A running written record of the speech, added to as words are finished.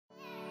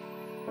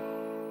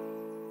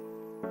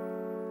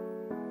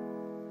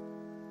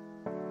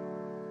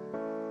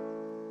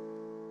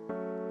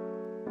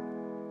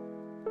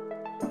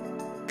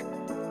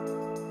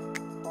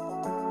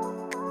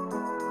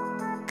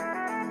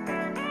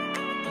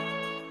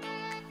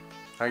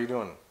How you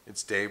doing?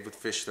 It's Dave with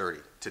Fish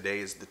 30. Today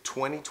is the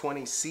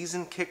 2020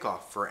 season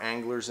kickoff for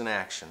anglers in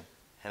action,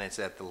 and it's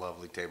at the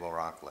lovely Table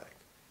Rock Lake.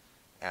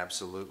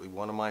 Absolutely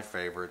one of my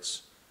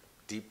favorites.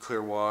 Deep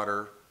clear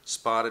water,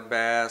 spotted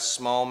bass,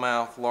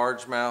 smallmouth,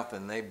 largemouth,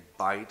 and they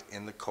bite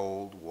in the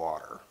cold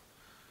water.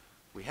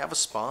 We have a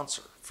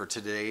sponsor for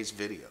today's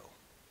video,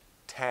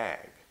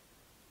 TAG,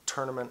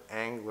 Tournament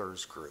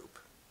Anglers Group.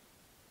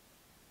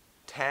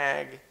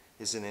 TAG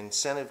is an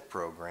incentive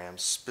program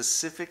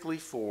specifically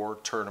for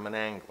tournament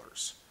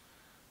anglers.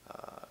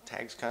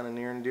 TAG's kind of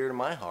near and dear to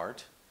my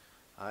heart.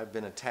 I've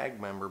been a TAG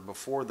member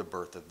before the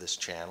birth of this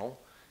channel,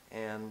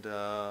 and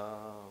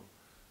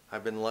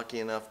I've been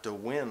lucky enough to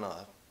win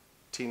a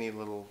teeny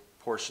little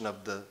portion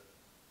of the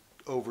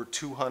over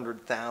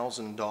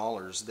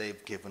 $200,000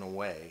 they've given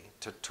away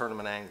to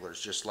tournament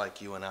anglers just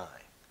like you and I.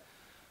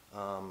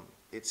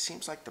 It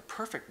seems like the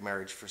perfect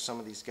marriage for some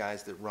of these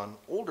guys that run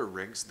older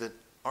rigs that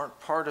aren't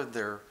part of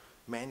their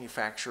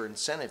manufacturer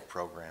incentive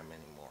program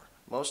anymore.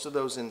 Most of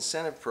those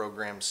incentive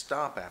programs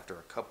stop after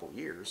a couple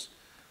years.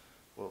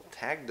 Well,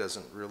 TAG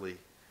doesn't really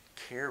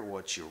care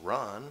what you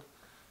run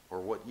or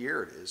what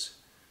year it is.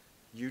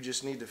 You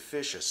just need to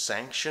fish a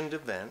sanctioned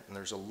event, and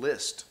there's a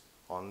list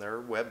on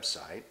their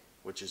website,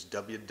 which is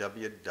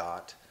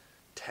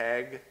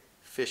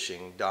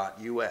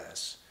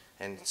www.tagfishing.us,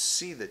 and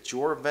see that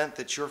your event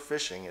that you're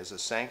fishing is a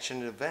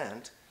sanctioned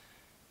event,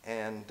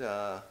 and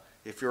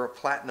if you're a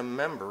platinum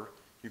member,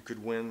 you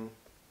could win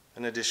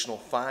an additional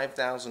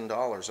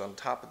 $5,000 on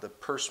top of the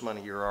purse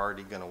money you're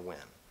already going to win.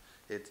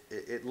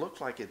 It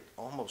looked like it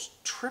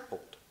almost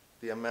tripled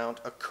the amount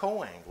a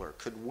co-angler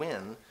could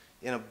win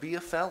in a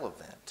BFL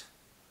event.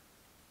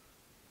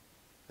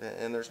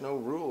 And there's no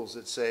rules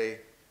that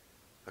say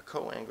a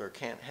co-angler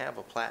can't have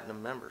a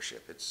platinum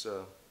membership. It's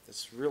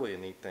really a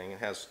neat thing. It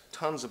has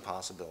tons of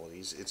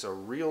possibilities. It's a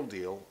real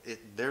deal.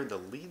 They're the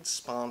lead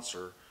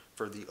sponsor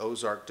for the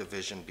Ozark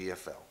Division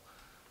BFL.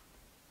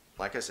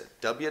 Like I said,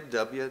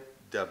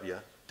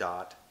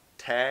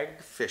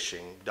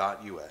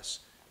 www.tagfishing.us.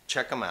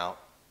 Check them out.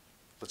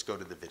 Let's go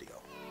to the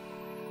video.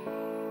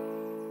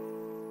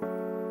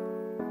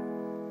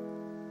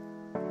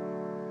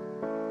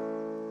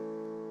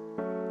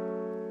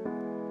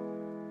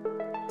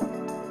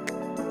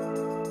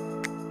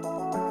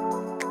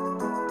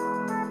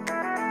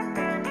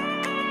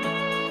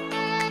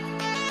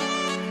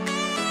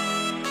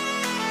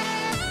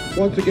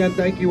 Once again,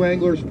 thank you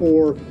anglers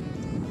for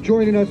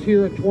joining us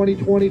here in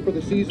 2020 for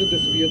the season.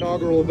 This is the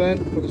inaugural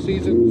event for the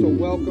season, so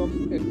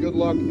welcome and good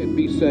luck and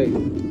be safe.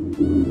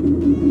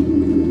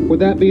 With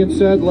that being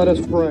said, let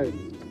us pray.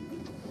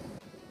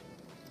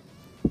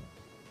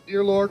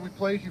 Dear Lord, we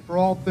praise you for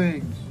all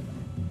things.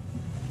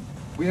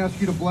 We ask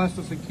you to bless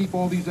us and keep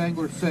all these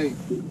anglers safe.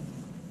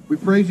 We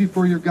praise you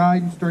for your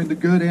guidance during the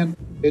good and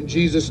in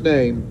Jesus'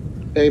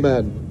 name,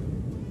 amen.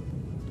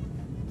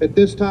 At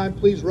this time,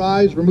 please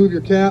rise, remove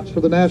your caps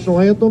for the national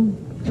anthem.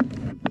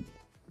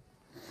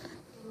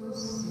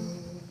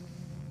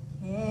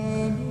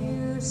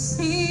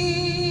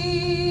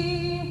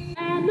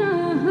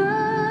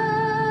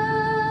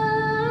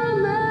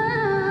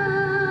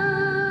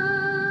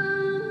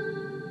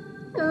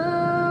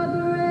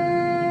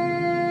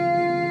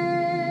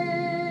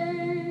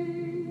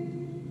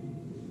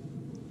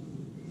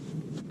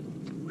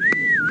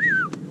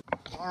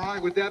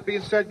 With that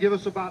being said, give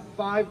us about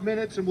 5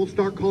 minutes and we'll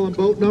start calling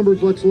boat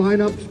numbers. Let's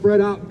line up, spread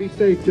out, and be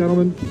safe,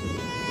 gentlemen.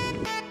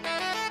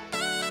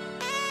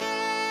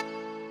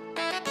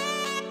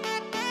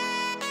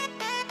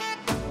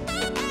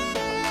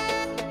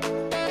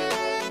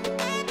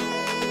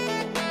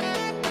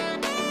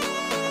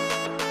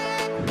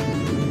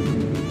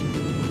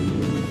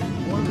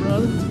 Morning,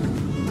 brother.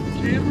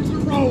 Cameras are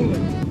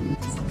rolling.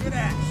 Some good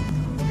action.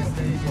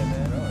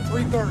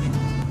 3:30.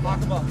 Lock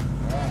them up. All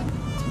right.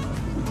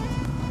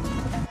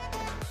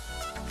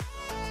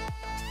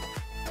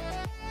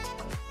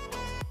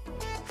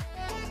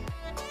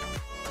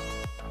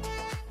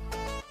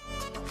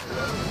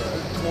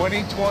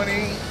 '20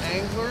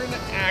 Angler in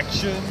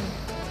Action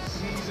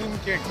season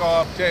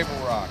kickoff, Table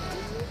Rock.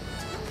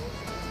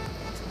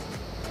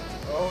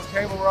 Oh,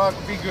 Table Rock,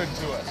 be good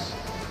to us.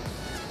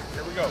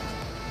 Here we go.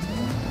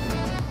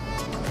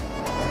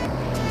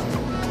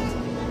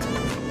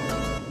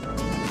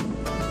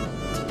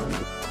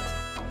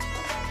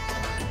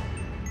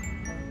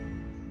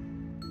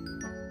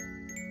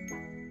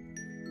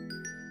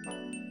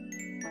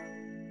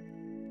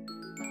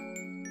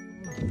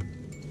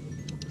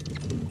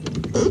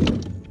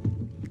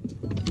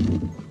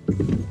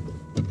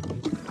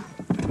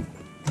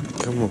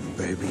 Come on,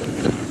 baby.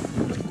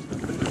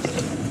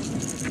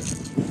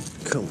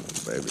 Come on,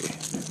 baby.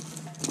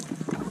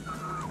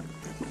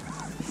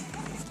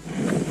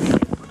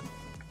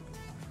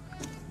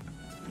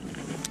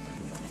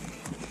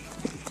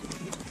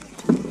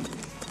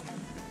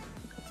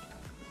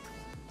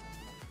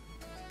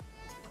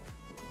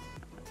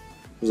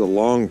 It was a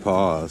long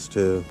pause,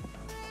 too.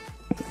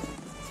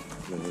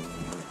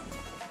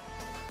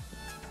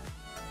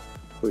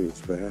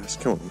 Please, bass,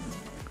 come on.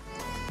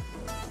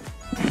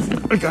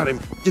 I got him.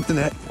 Get the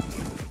net.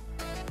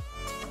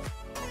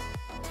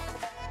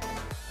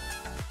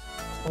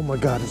 Oh my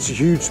God, it's a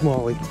huge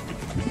smallie.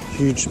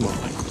 Huge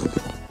smallie.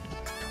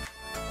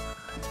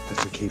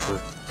 That's a keeper.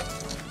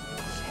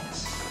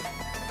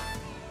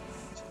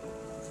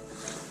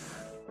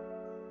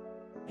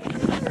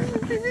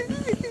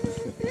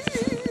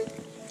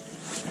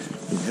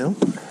 You know?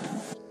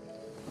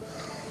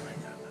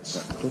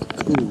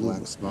 Cool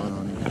black spot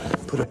on him.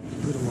 Put a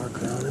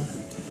marker on him.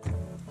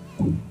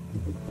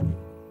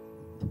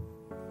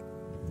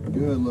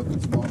 Good looking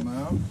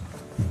smallmouth.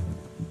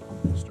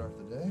 Start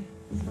the day.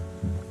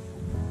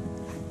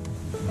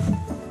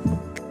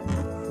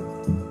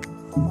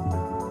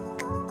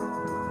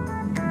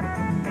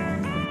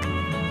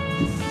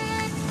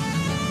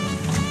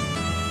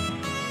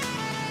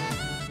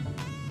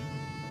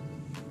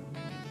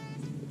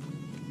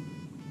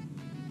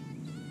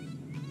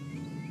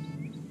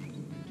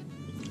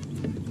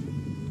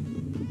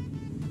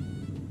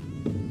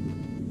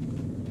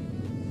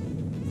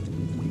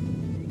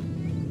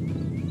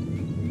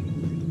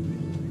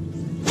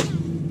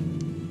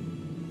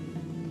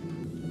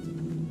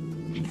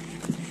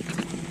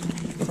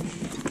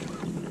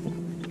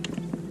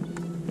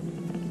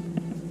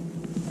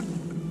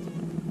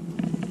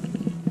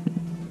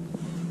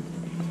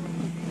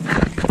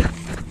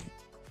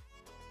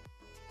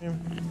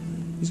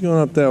 He's going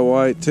up that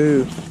white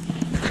too.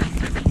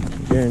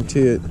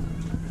 Guarantee it.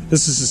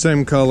 This is the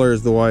same color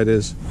as the white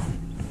is.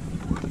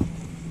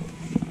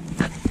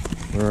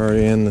 We're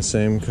already in the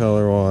same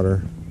color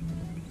water.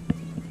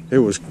 It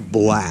was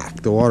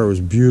black. The water was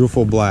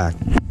beautiful black.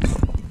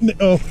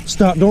 Oh,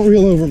 stop. Don't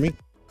reel over me.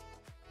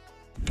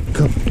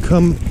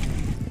 Come.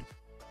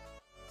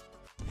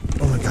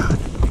 Oh my God.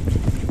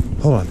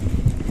 Hold on.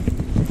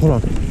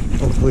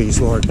 Oh, please,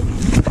 Lord.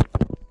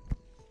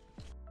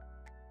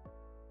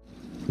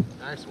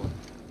 Nice one.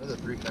 Another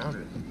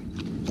 3-pounder.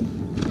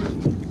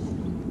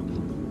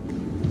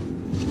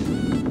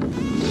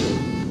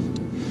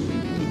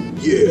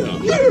 Yeah.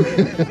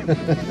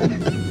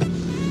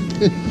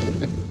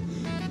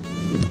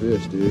 Good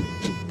fish, dude.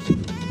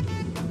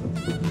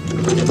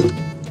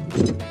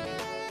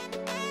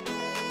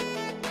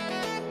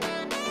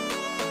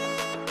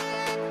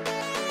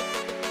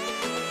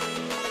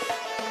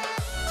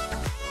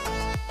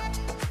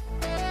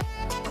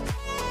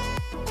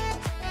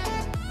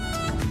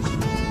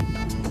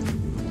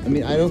 I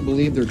mean, I don't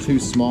believe they're too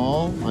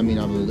small. I mean,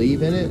 I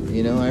believe in it.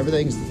 You know,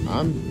 everything's.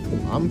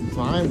 I'm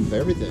fine with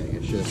everything.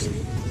 It's just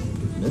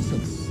missing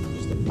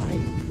just a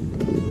bite.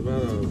 What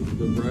about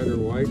the brighter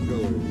white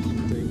colors?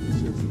 I think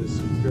since this.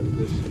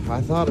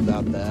 I thought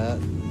about that.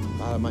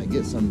 Thought I might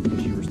get some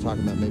because you were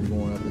talking about maybe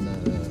going up in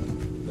that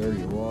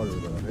dirtier water.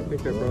 But I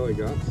think I probably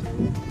got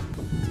some.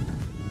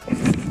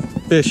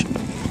 Fish.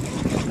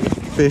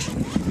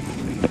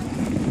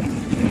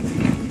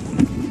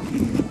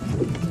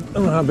 I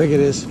don't know how big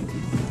it is.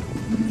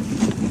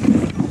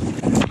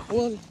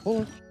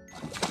 Hold on.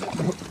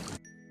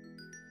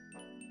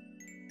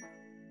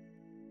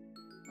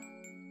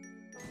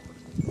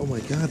 Oh my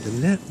God, the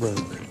net broke.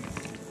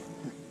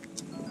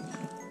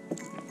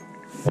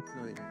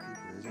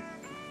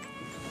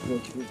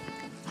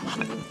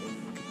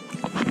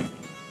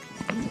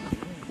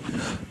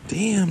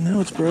 Damn, now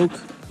it's broke.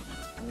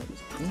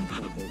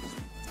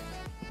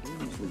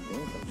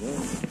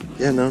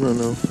 Yeah,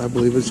 no. I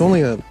believe it's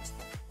only a...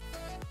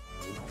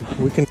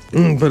 We can...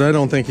 But I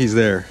don't think he's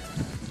there.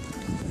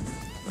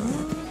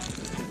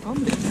 I'll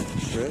make that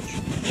stretch.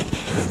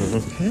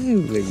 Okay,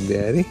 Big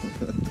Daddy.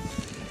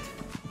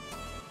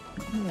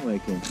 I'll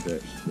make him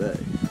stretch today.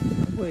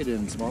 I weighed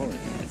in smaller.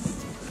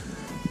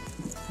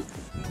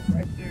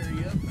 Right there,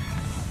 yep.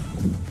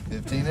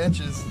 15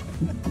 inches.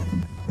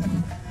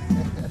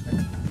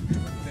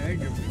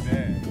 Tag of the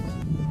day.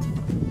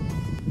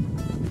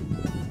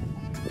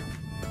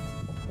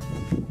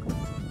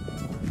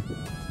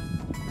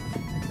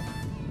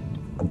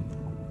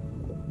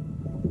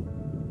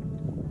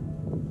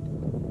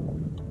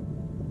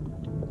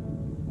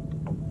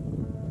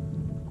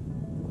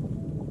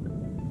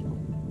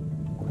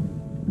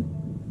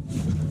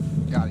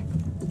 Got him.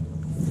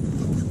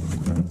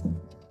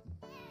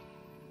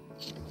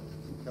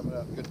 Coming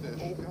up, good fish.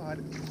 Oh God.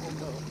 Oh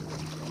no.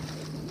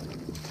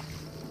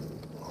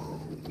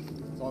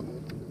 It's all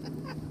good.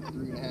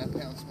 3.5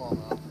 pound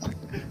smallmouth.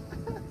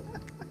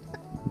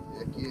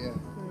 Heck yeah.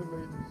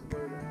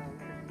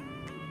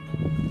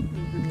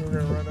 You were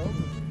gonna run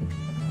over.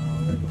 Oh,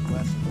 there's a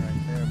blessing right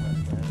there, my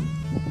friend.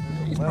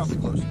 He's probably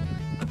close.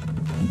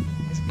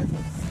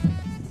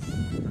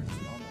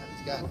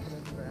 He's got.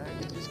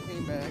 It just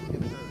came back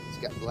and he's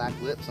got black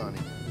lips on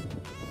him.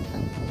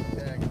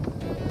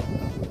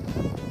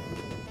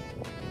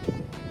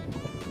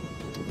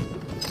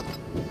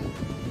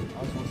 I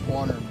was just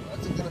wondering,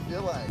 what's it gonna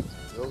feel like?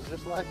 Feels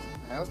just like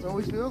how it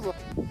always feels like.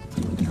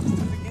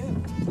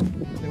 Again.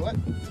 Say what?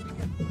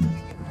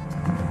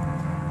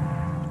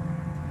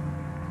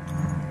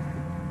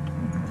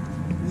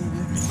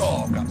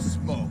 Oh, got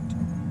smoked.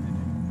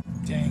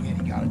 Dang it,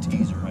 he got a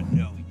teaser. I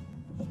know he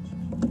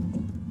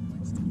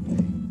it is. It's a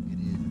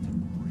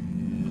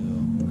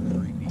real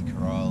creepy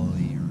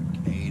crawly or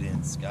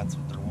cadence. That's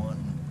what they're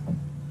wanting.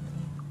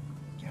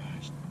 God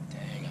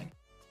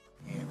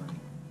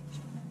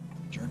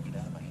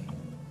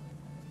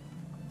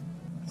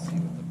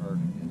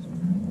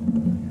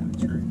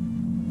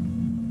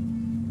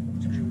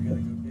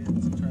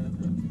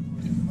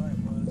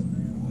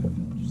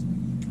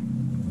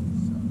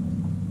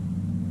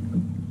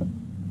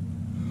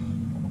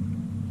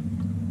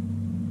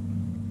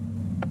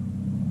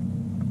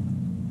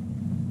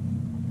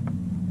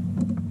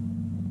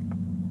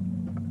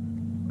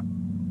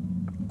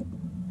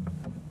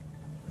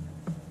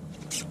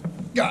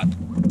got?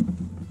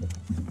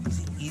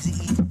 Easy.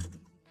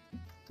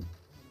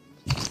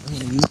 I'm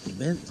gonna use the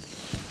bent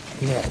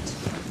net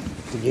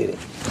to get it.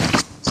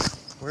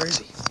 Where is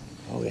he?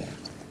 Oh yeah.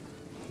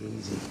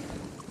 Easy.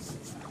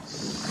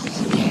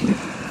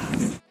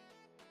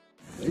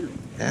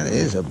 That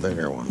is a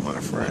bigger one, my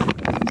friend.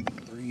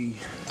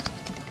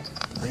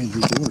 Pretty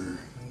good order.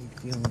 How are you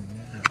feeling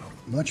now?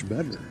 Much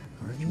better.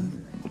 Are you?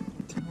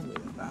 Tell me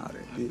about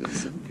it, dude.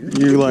 It's so good.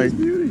 You like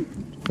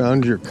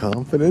found your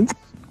confidence?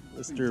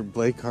 Mr.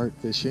 Blakehart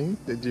Fishing,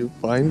 did you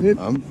find it?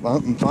 I'm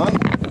fine. I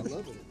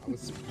love it. I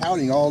was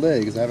pouting all day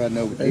because I've had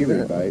no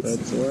favorite bites.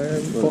 That's why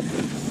I'm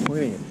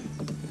pointing it.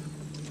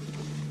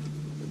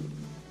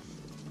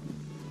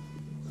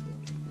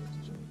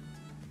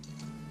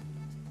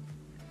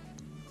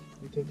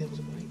 You think that was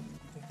a bite?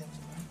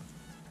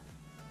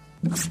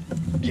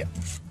 Yeah.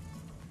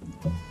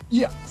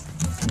 Yeah.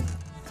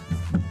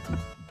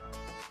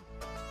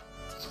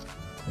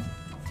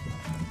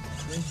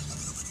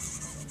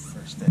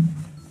 First step.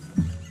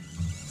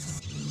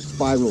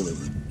 Spiraling.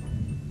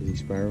 Is he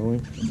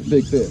spiraling? It's a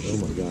big fish. Oh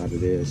my God,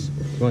 it is.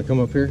 You want to come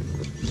up here? You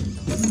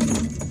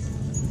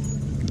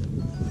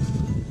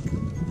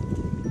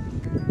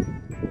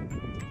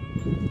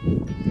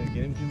gonna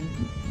get him to me?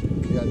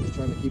 Yeah, just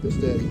trying to keep it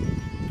steady.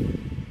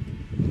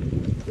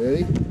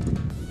 Ready?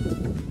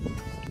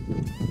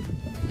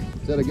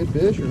 Is that a good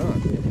fish or not?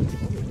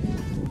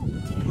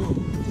 Oh,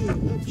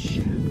 dude, no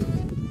shit.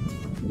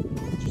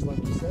 Just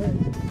like you said.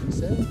 You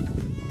said.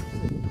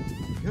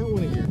 Got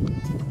one of your.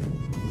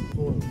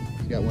 Hold on.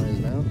 He's got one in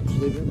his mouth. Just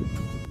leave it in there.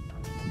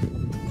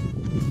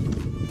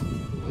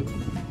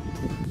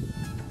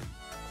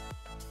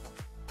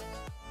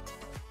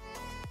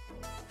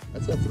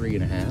 That's a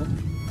 3.5.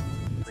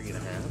 3.5.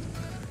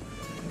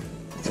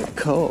 It's a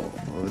coal,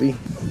 buddy.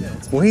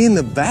 It's way in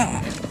the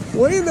back.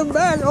 Way in the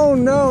back. Oh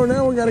no,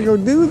 now we gotta go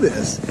do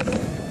this.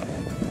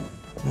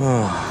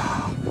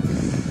 Oh,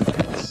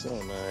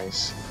 so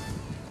nice.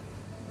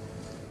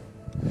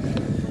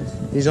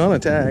 He's on a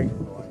tag.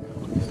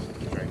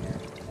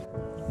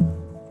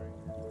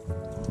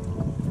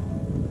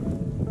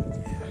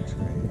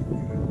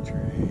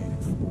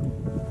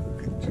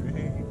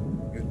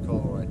 Good call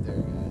right there,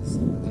 guys.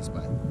 At least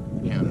by a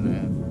pound and a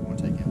half. I'm gonna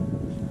take him.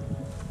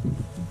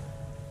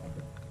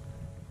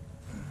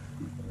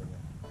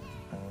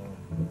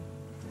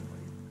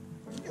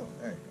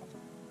 There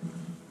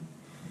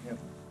you go.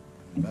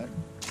 Back.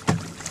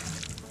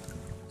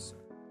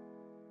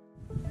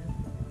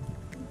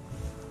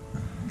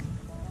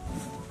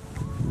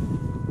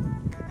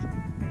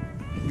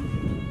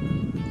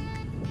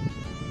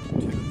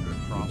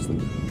 Across the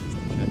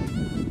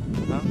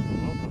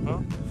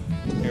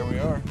Here we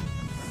are.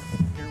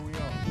 Now we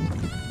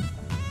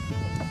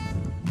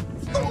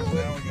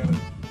gotta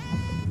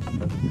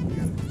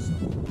do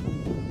something.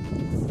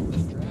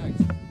 This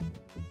drags.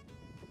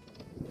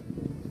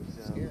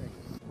 Scary.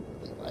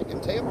 Like a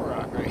table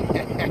rock right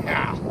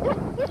now.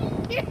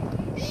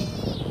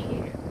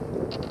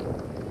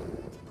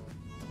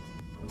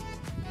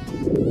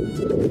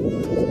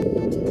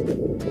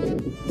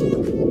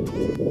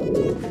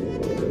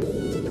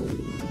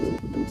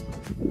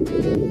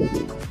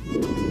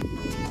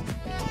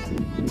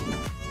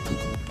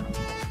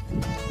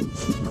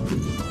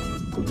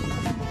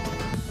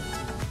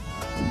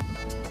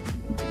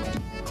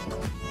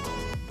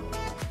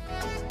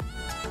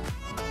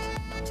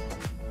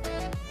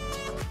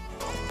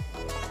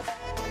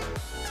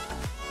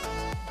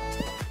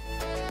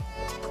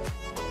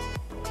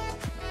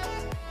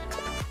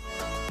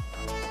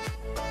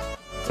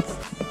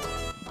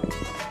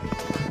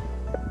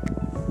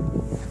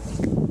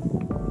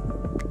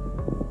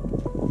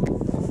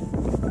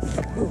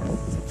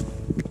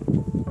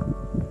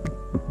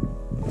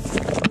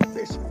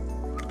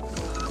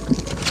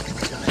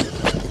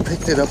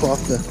 Picked it up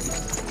off the.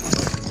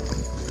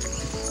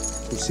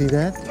 You see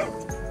that?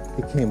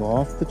 It came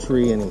off the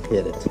tree and he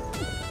hit it.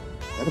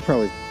 That'll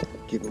probably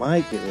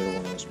might get rid of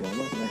one of this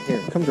smallmouth. Now here,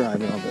 come drive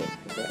me, I'll do it.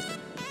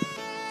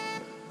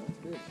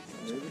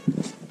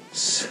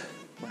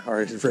 My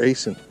heart is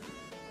racing.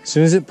 As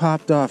soon as it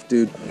popped off,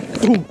 dude,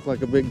 boom,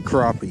 like a big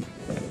crappie.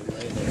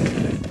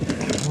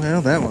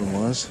 Well, that one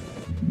was.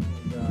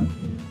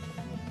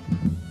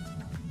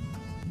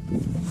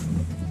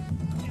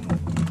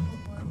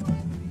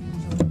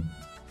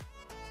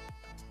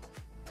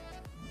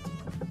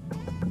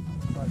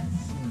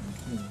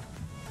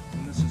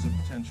 And this is a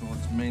potential.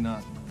 It may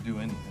not do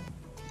anything.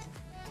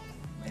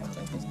 I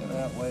think he's gonna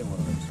outweigh one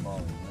of them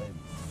smaller, maybe.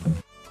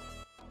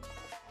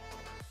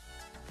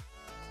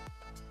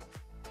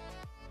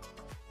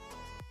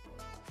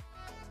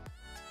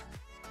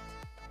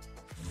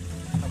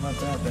 How about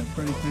that? That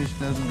pretty fish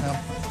doesn't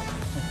help.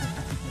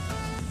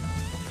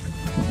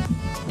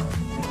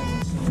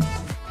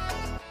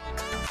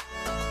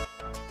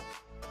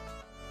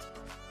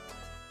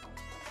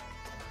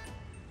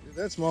 Dude,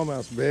 that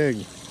smallmouth's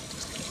big.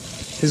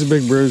 He's a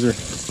big bruiser.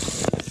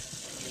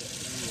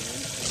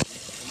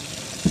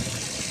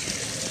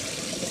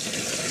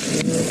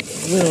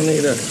 We don't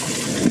need a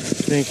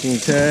stinking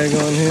tag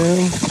on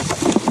him.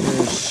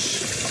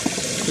 There's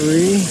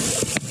 3,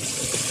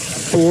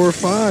 4,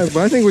 5.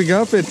 But I think we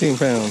got 15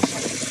 pounds.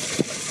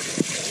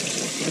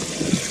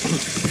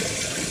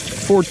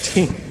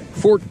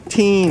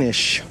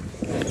 14-ish.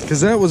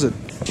 Because that was a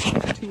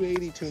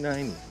 280,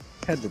 290.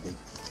 Had to be.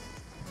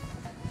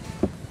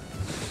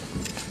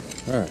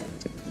 All right.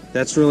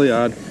 That's really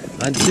odd.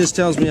 It just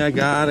tells me I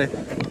gotta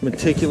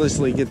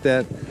meticulously get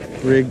that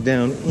rig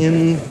down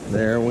in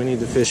there. We need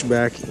to fish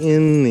back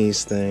in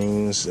these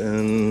things,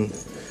 and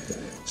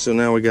so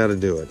now we got to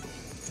do it.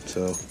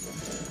 So,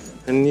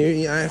 and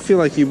I feel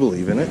like you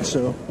believe in it.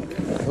 So,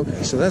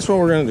 okay. So that's what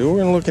we're gonna do. We're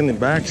gonna look in the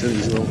backs of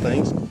these little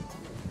things.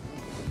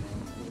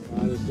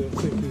 I just don't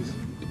think he's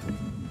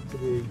to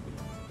be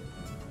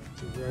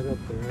right up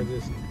there. I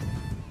just.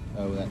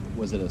 Oh, that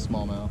was it a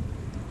smallmouth?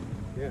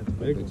 Yeah, it's a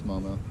big one.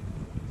 Smallmouth.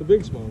 It's a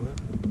big smallmouth.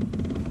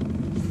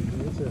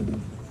 It's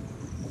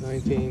a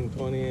 19,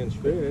 20-inch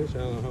fish. I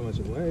don't know how much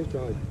it weighs.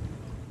 Probably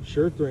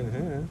sure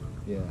 3.5.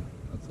 Yeah,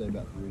 I'd say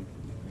about 3.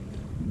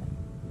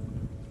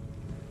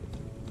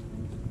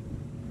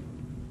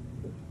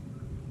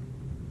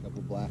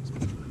 Couple blacks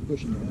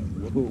pushing that.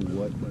 Whoa,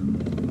 what?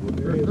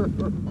 There he is.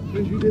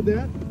 Since you did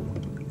that,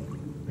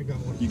 I got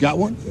one. You got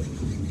one?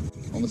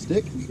 On the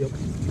stick? Yep.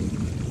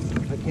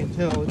 I can't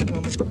tell. It's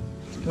coming.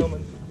 It's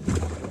coming.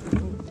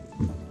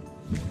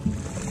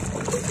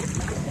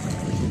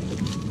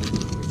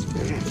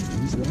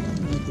 He's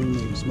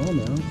not small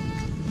now.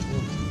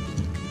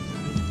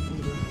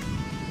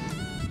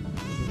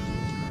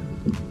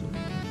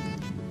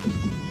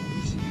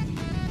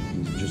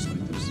 Just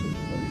like this.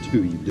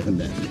 Two, you've done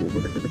that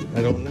before.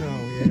 I don't know.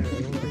 Yeah, I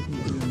don't think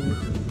he's gonna make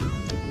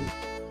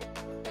it.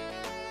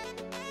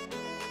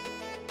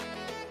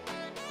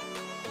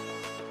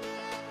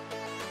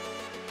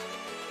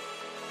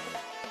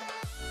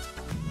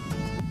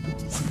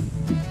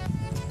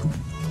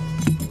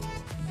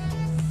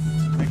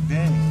 Big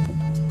day.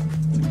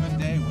 It's a good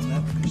day when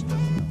that fish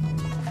doesn't come.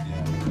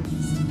 Yeah,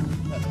 just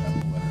had a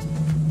couple letters.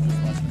 Just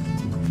last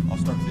night. I'll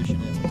start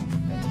fishing it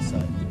at the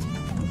side.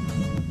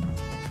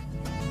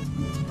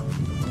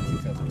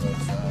 Cut the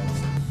right sides.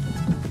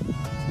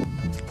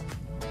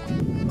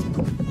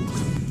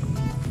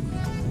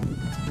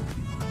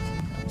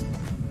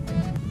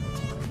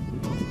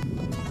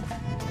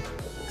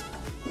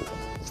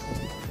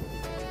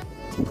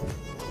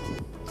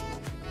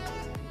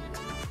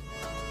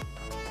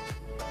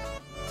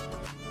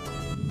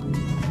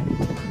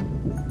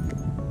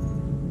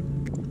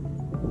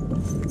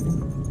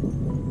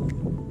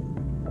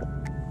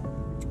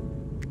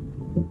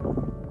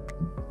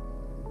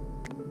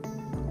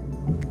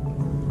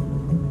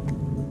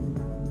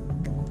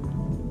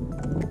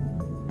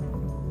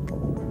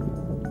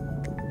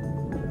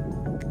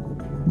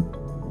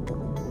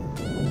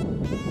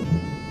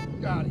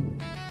 Got him.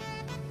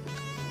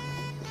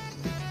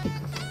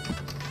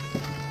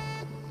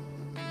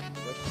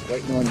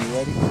 Waiting on you,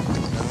 ready?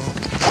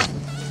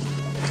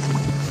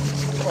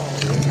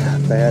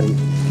 Fatty.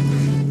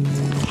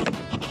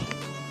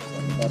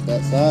 Something about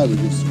that side is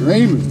just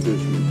screaming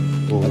fishing.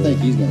 I think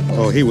he's gonna catch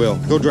Oh, it. he will.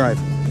 Go drive.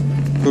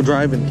 Go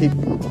drive and keep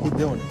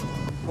doing it.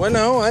 Well,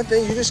 no, I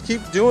think you just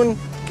keep doing.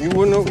 You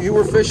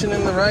were fishing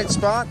in the right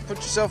spot. Put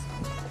yourself.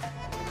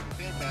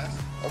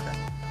 Okay.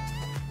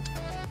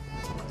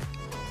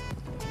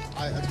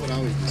 That's what I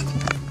always do.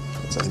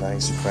 It's a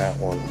nice fat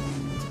one.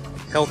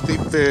 Healthy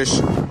fish.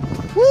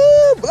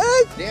 Woo,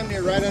 Blake! Damn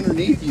near right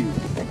underneath you.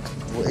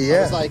 Well, I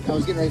yeah.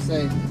 was getting ready to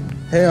say,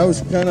 Hey, I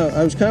was kind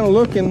of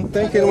looking,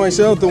 thinking to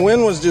myself, the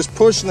wind was just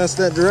pushing us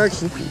that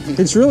direction.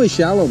 It's really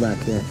shallow back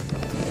there.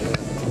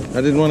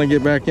 I didn't want to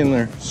get back in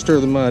there, stir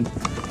the mud.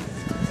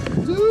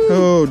 dude,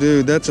 Oh,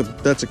 dude, that's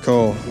a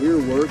call. we're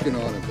working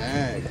on a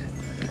bag.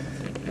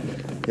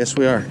 Yes,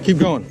 we are. Keep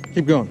going.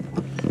 Keep going.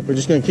 We're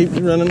just gonna keep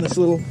running this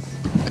little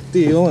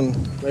deal, and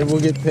maybe we'll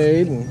get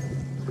paid. And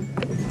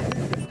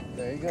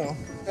there you go.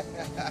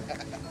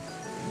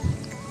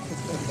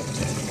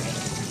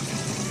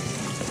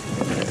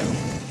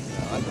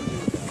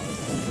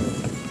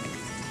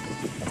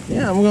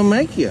 Yeah, I'm gonna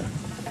make you.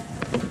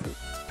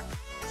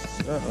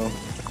 Uh-oh.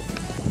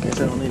 Guess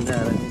I don't need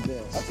that. I need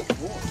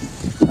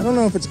this. I don't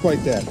know if it's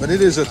quite that, but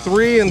it is a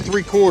 3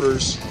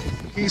 3/4.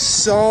 He's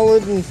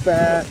solid and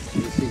fat.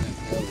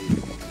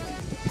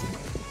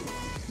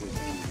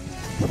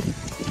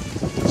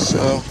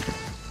 So,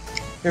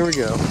 here we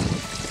go.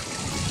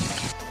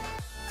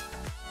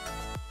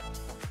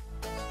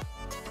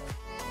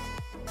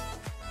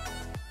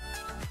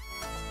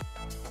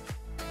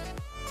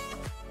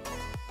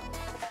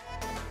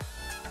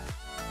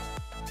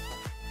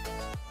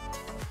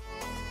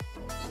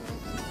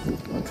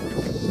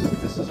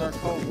 This is our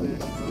cold fish,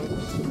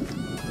 folks.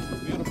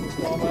 Beautiful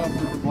smallmouth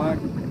with the black.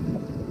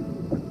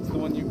 It's the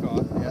one you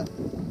caught. Yeah.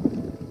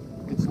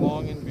 It's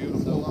long and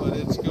beautiful, but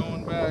it's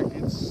going back.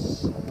 It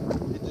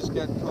just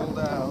got cold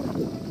out.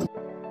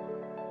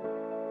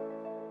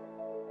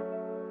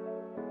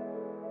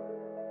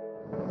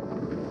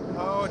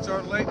 Oh, it's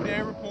our late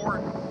day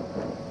report.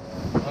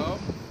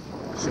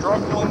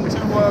 Struggling to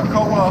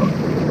cull up.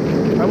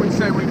 I would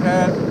say we've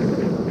had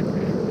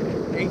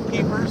 8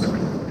 keepers.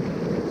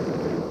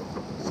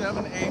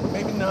 7, 8,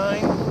 maybe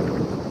 9.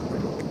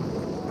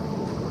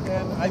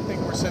 And I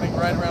think we're sitting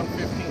right around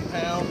 15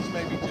 pounds,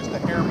 maybe just a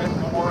hair bit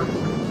more.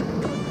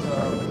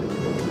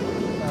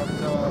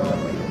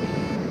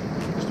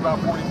 Just about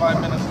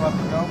 45 minutes left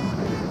to go.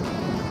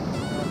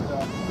 And,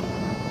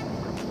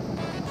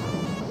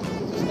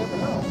 just never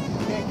know.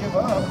 You can't give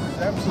up.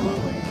 There's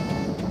absolutely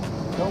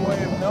no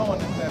way of knowing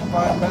if that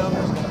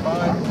 5-pounder is going to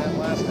bite in that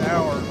last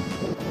hour.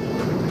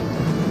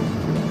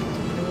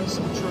 There is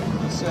some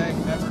truth to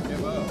saying never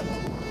give up.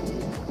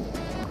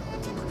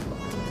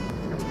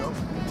 Here we go.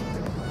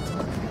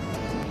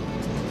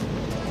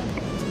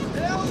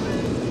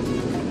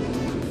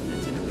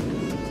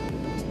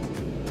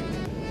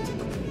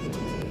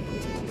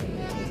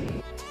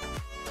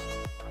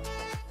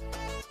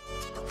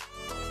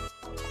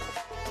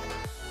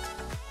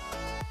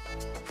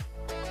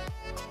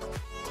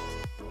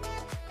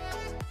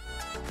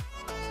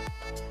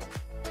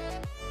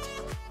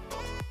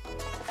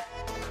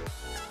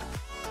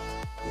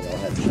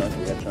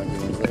 We got chunky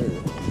ones later.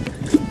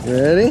 You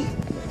ready?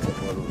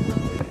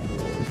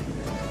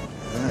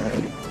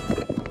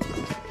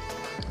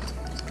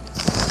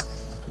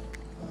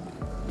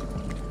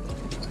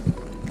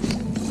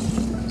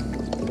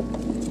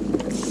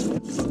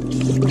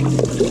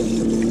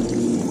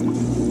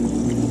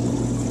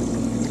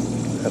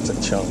 That's a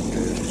chunk,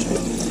 dude.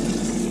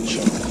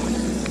 Chunk.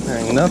 There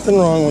ain't nothing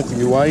wrong with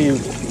you. Why you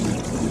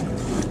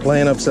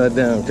laying upside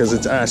down? Because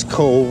it's ice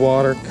cold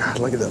water. God,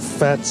 look at the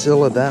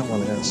fatzilla that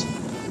one is.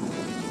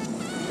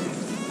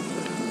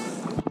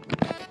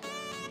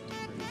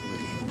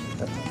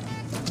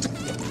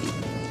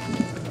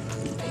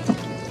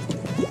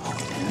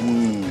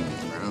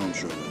 Brown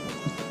sugar.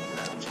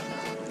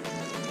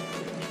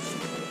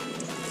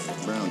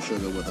 Brown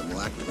sugar with a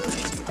blackberry.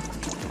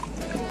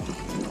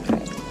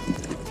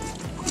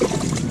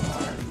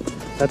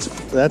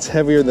 That's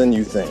heavier than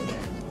you think.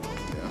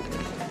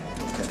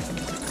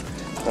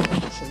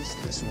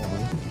 This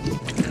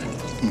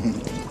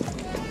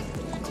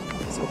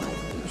one.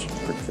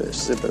 Pretty fish.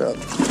 Sip it up.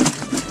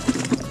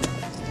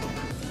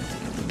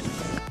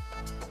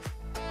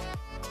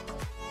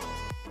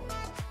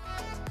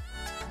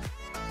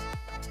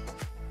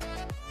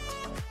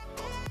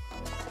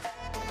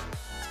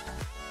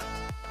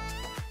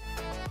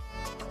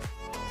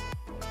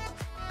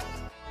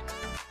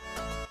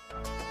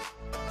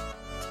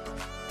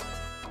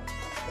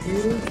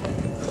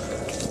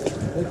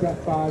 They've got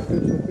 5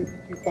 fish,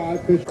 52,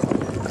 5 fish.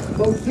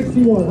 Boat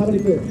 61, how many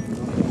fish?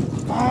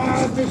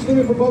 5 fish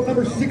limit for boat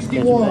number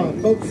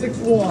 61. Boat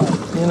 61.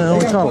 You know,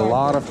 we caught a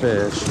lot of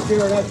fish. We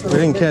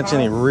didn't catch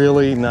any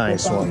really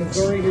nice ones.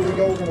 Here we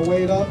go, we're going to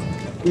weigh it up.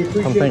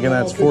 I'm thinking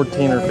that's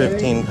 14 or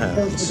 15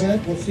 pounds.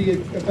 Event. We'll see you at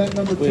event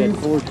number 2,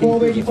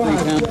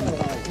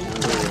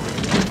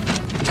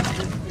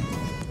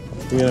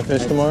 1285. You gonna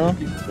fish tomorrow?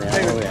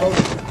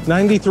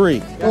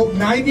 93. Boat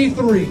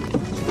 93.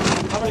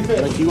 How many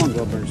fish? But you want to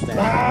go up there and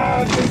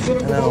stand. Fish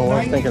limit for No, boat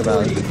we're thinking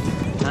about it.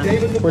 93.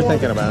 David We're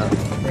thinking about it.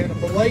 And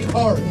the Lake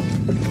Heart.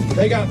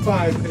 They got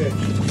 5 fish.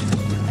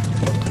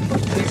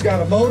 He's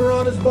got a motor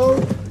on his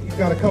boat. He's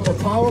got a couple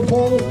power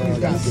poles, and he's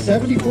got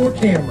 74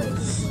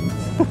 cameras.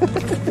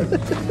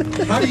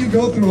 How do you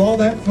go through all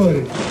that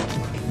footage?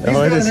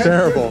 Oh, it is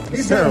terrible.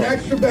 He's got an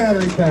extra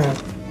battery pack.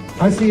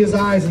 I see his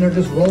eyes, and they're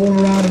just rolling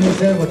around in his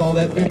head with all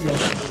that video.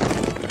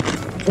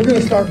 We're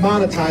going to start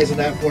monetizing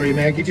that for you,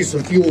 man. Get you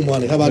some fuel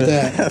money. How about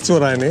that? That's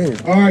what I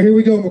need. All right, here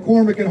we go.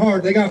 McCormick and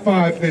Hart. They got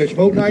 5 fish.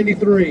 Boat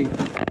 93.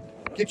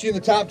 Get you in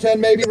the top 10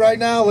 maybe right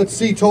now. Let's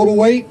see. Total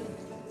weight.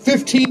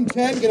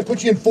 1510. Going to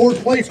put you in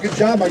 4th place. Good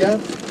job, my guy.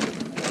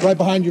 Right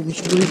behind you.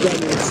 Mr. Reed, got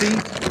your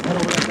seat.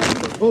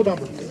 Boat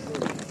number.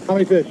 How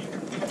many fish?